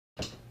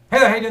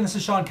there, how you doing? This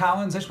is Sean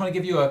Collins. I just want to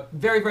give you a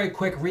very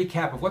quick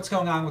recap of what's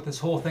going on with this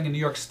whole thing in New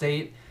York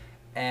State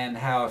and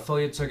how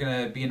affiliates are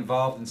going to be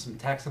involved in some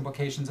tax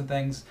implications and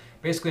things.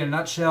 Basically, in a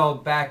nutshell,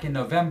 back in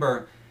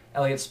November,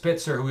 Eliot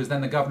Spitzer, who was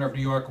then the governor of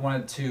New York,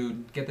 wanted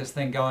to get this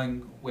thing going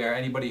where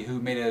anybody who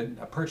made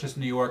a purchase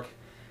in New York,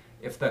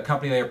 if the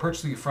company they were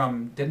purchasing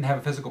from didn't have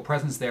a physical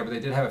presence there, but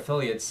they did have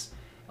affiliates,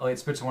 Eliot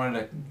Spitzer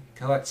wanted to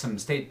collect some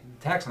state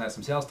tax on that,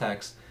 some sales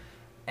tax.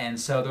 And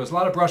so there was a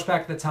lot of brushback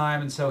at the time,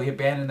 and so he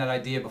abandoned that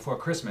idea before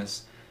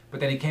Christmas.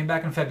 But then he came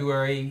back in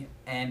February,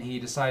 and he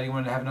decided he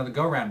wanted to have another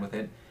go-around with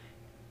it.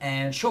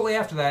 And shortly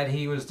after that,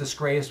 he was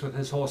disgraced with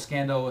his whole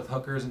scandal with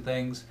hookers and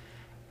things.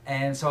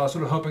 And so I was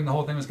sort of hoping the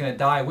whole thing was going to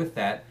die with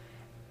that.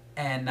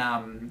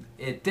 And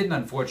it didn't,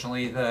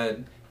 unfortunately.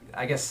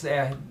 I guess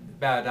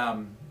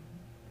about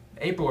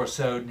April or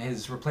so,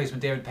 his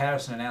replacement, David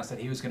Patterson, announced that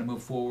he was going to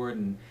move forward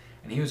and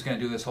he was going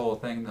to do this whole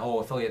thing, the whole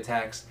affiliate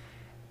tax.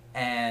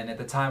 And at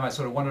the time, I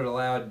sort of wondered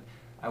aloud,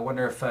 I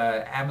wonder if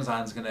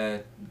Amazon's going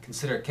to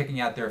consider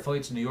kicking out their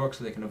affiliates in New York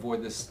so they can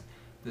avoid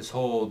this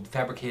whole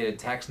fabricated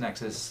tax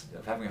nexus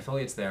of having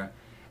affiliates there.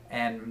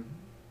 And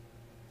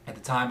at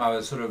the time, I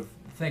was sort of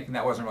thinking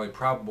that wasn't really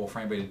probable for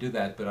anybody to do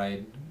that, but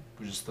I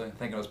was just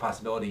thinking it was a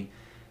possibility.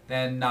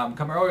 Then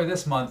come earlier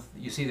this month,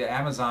 you see that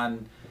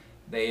Amazon,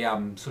 they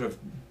sort of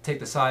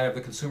take the side of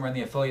the consumer and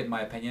the affiliate, in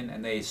my opinion,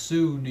 and they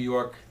sue New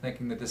York,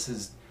 thinking that this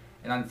is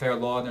an unfair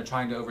law and they're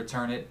trying to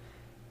overturn it.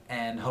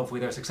 And hopefully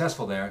they're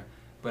successful there.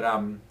 But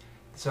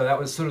so that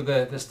was sort of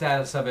the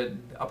status of it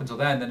up until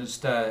then. Then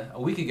just a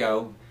week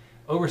ago,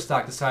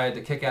 Overstock decided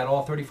to kick out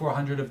all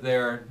 3,400 of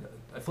their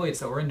affiliates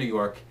that were in New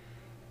York.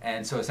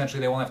 And so essentially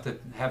they won't have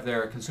to have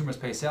their consumers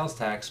pay sales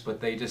tax,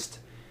 but they just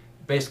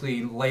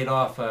basically laid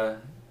off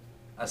a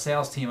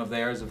sales team of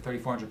theirs of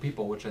 3,400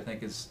 people, which I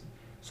think is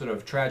sort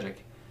of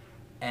tragic.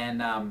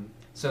 And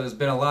so there's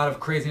been a lot of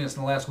craziness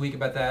in the last week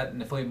about that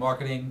in affiliate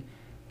marketing.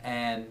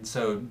 And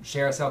so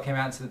ShareSale came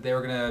out and said that they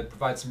were going to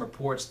provide some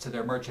reports to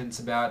their merchants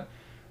about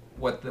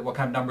what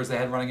kind of numbers they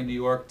had running in New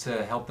York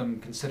to help them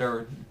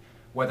consider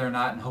whether or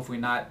not, and hopefully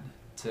not,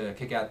 to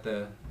kick out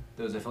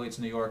those affiliates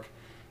in New York.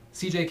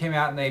 CJ came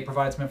out and they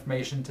provided some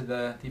information to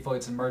the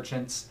affiliates and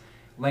merchants.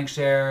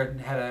 Linkshare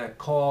had a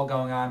call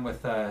going on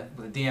with the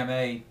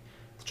DMA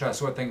to try to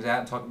sort things out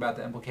and talk about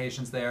the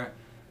implications there.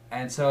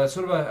 And so it's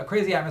sort of a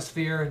crazy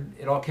atmosphere.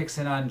 It all kicks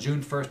in on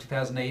June 1st,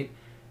 2008.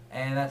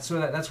 And that's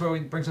where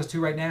it brings us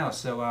to right now.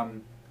 So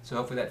so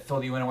hopefully that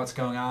filled you in on what's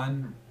going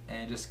on,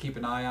 and just keep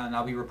an eye on.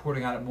 I'll be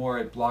reporting on it more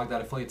at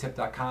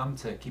blog.affiliatetip.com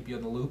to keep you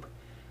in the loop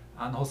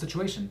on the whole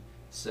situation.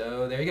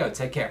 So there you go.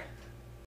 Take care.